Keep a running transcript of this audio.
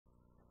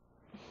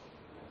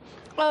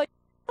Oh,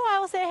 I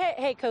will say,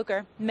 hey,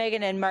 Coker.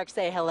 Megan and Mark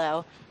say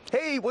hello.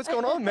 Hey, what's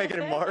going on,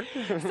 Megan and Mark?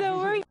 So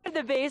we're here at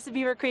the base of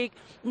Beaver Creek.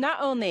 Not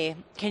only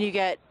can you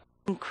get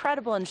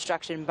incredible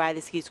instruction by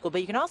the ski school, but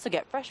you can also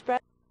get fresh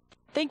breath.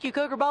 Thank you,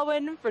 Coker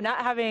Baldwin, for not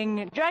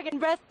having dragon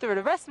breath through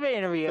the rest of the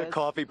interview. The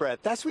coffee breath.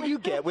 That's what you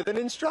get with an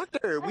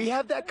instructor. We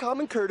have that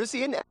common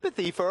courtesy and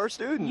empathy for our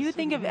students. You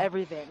think of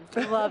everything.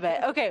 Love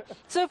it. Okay,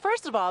 so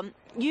first of all,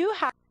 you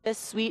have this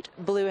sweet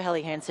blue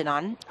Helly Hansen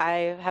on.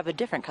 I have a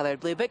different colored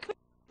blue, but can we talk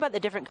about the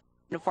different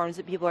uniforms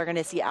that people are going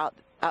to see out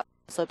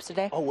slopes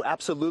today? Oh,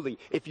 absolutely.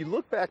 If you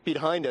look back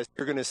behind us,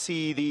 you're going to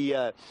see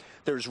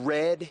there's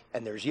red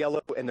and there's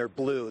yellow and there's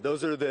blue.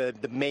 Those are the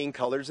main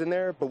colors in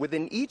there. But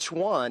within each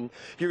one,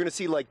 you're going to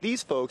see like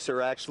these folks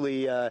are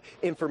actually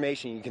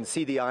information. You can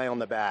see the eye on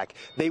the back.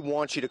 They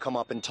want you to come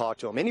up and talk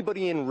to them.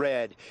 Anybody in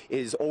red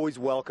is always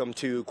welcome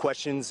to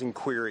questions and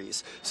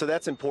queries. So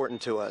that's important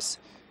to us.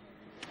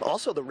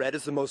 Also, the red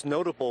is the most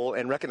notable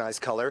and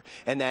recognized color,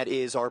 and that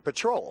is our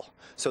patrol.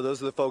 So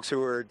those are the folks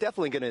who are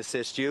definitely going to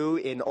assist you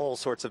in all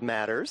sorts of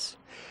matters.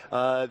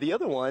 The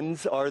other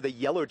ones are the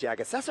yellow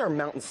jackets. That's our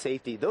mountain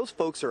safety. Those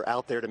folks are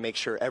out there to make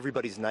sure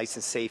everybody's nice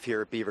and safe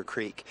here at Beaver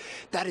Creek.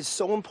 That is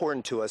so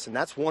important to us, and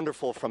that's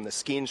wonderful from the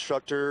ski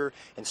instructor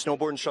and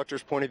snowboard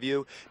instructor's point of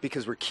view,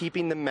 because we're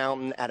keeping the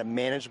mountain at a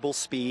manageable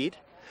speed.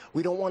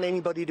 We don't want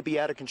anybody to be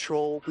out of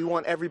control. We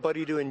want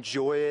everybody to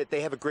enjoy it.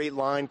 They have a great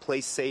line, play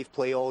safe,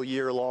 play all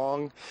year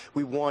long.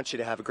 We want you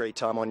to have a great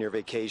time on your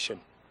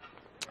vacation.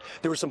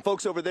 There were some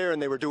folks over there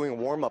and they were doing a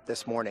warm-up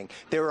this morning.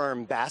 They're our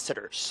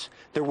ambassadors.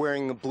 They're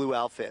wearing blue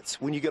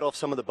outfits. When you get off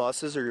some of the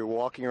buses or you're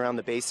walking around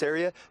the base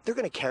area, they're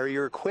going to carry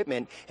your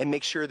equipment and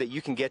make sure that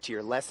you can get to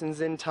your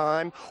lessons in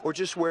time or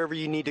just wherever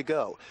you need to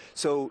go.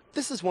 So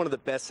this is one of the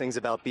best things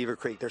about Beaver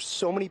Creek. There's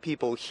so many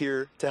people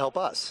here to help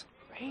us.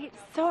 Right?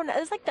 So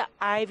it's like the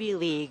Ivy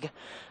League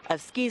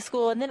of ski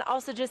school, and then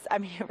also just, I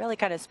mean, it really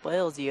kind of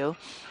spoils you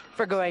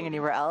for going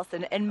anywhere else.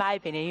 And in my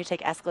opinion, you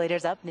take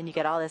escalators up, and then you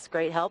get all this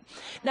great help.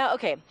 Now,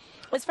 okay,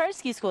 as far as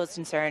ski school is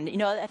concerned, you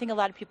know, I think a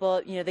lot of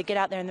people, you know, they get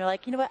out there and they're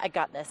like, you know what, I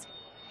got this.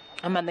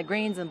 I'm on the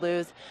greens and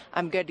blues.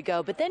 I'm good to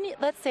go. But then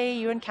let's say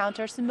you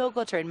encounter some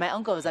mogul terrain. My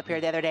uncle was up here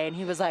the other day, and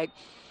he was like,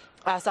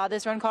 I saw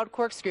this run called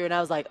corkscrew, and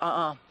I was like,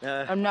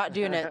 I'm not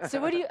doing it.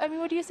 So what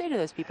do you say to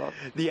those people?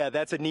 Yeah,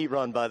 that's a neat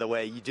run, by the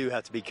way. You do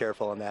have to be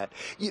careful on that.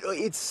 You know,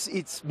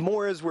 it's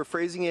more as we're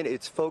phrasing it,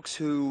 it's folks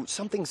who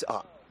something's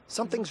up.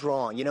 Something's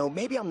wrong. You know,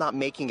 maybe I'm not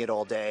making it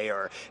all day,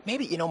 or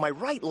maybe, you know, my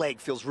right leg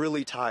feels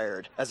really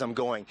tired as I'm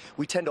going.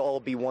 We tend to all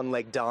be one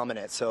leg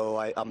dominant, so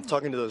I'm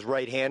talking to those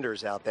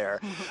right-handers out there.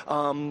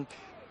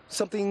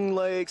 Something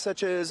like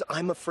such as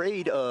I'm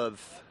afraid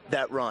of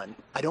that run.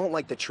 I don't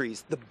like the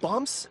trees. The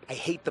bumps, I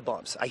hate the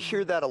bumps. I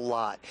hear that a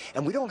lot.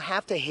 And we don't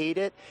have to hate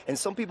it. And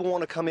some people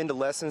want to come into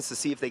lessons to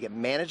see if they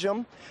can manage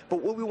them.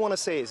 But what we want to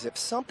say is if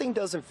something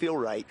doesn't feel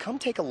right, come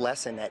take a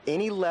lesson at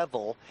any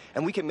level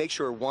and we can make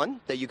sure, one,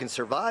 that you can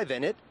survive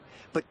in it.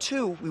 But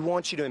two, we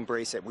want you to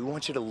embrace it. We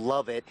want you to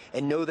love it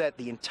and know that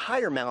the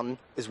entire mountain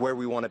is where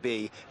we want to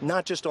be,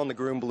 not just on the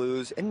Groom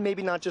Blues and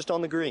maybe not just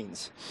on the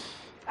greens.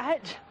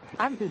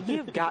 I'm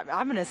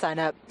going to sign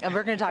up, and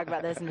we're going to talk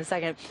about this in a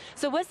second.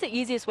 So what's the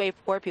easiest way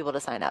for people to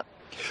sign up?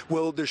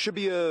 Well, there should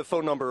be a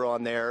phone number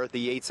on there,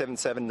 the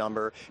 877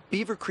 number.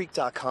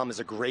 BeaverCreek.com is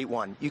a great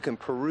one. You can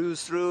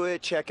peruse through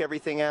it, check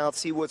everything out,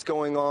 see what's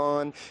going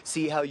on,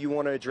 see how you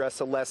want to address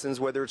the lessons,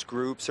 whether it's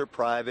groups or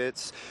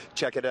privates.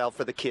 Check it out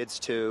for the kids,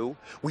 too.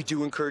 We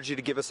do encourage you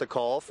to give us a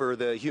call for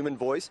the human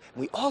voice.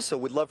 We also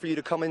would love for you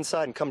to come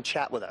inside and come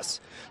chat with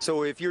us.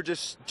 So if you're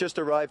just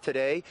arrived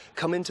today,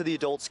 come into the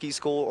adult ski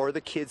school or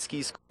the kids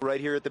ski school right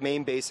here at the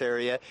main base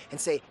area and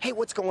say, hey,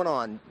 what's going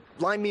on?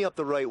 Line me up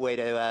the right way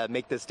to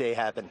make this day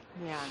happen.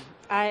 Yeah,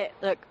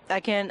 I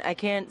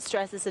can't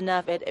stress this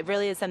enough. It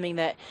really is something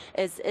that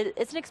it's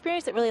an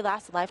experience that really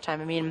lasts a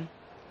lifetime. I mean,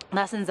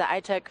 lessons that I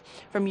took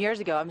from years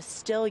ago, I'm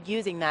still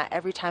using that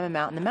every time I'm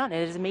out in the mountain.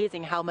 It is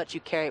amazing how much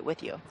you carry it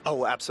with you.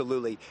 Oh,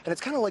 absolutely. And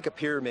it's kind of like a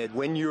pyramid.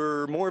 When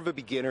you're more of a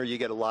beginner, you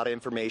get a lot of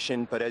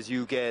information, but as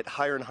you get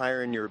higher and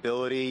higher in your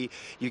ability,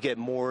 you get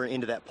more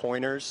into that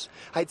pointers.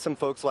 I had some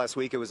folks last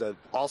week, it was an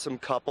awesome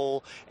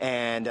couple,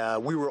 and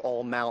we were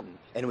all mountain,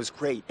 and it was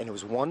great. And it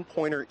was one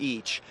pointer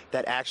each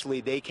that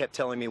actually they kept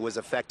telling me was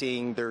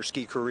affecting their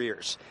ski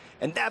careers.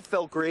 And that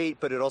felt great,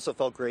 but it also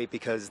felt great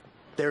because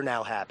they're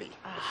now happy.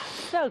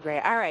 So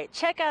great. All right,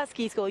 check out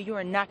ski school. You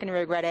are not going to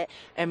regret it,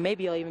 and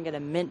maybe you'll even get a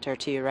mint or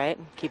two, right?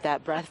 Keep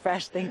that breath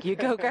fresh. Thank you,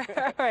 Coker.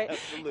 All right,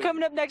 Absolutely.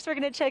 Coming up next, we're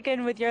going to check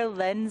in with your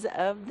lens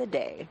of the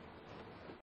day.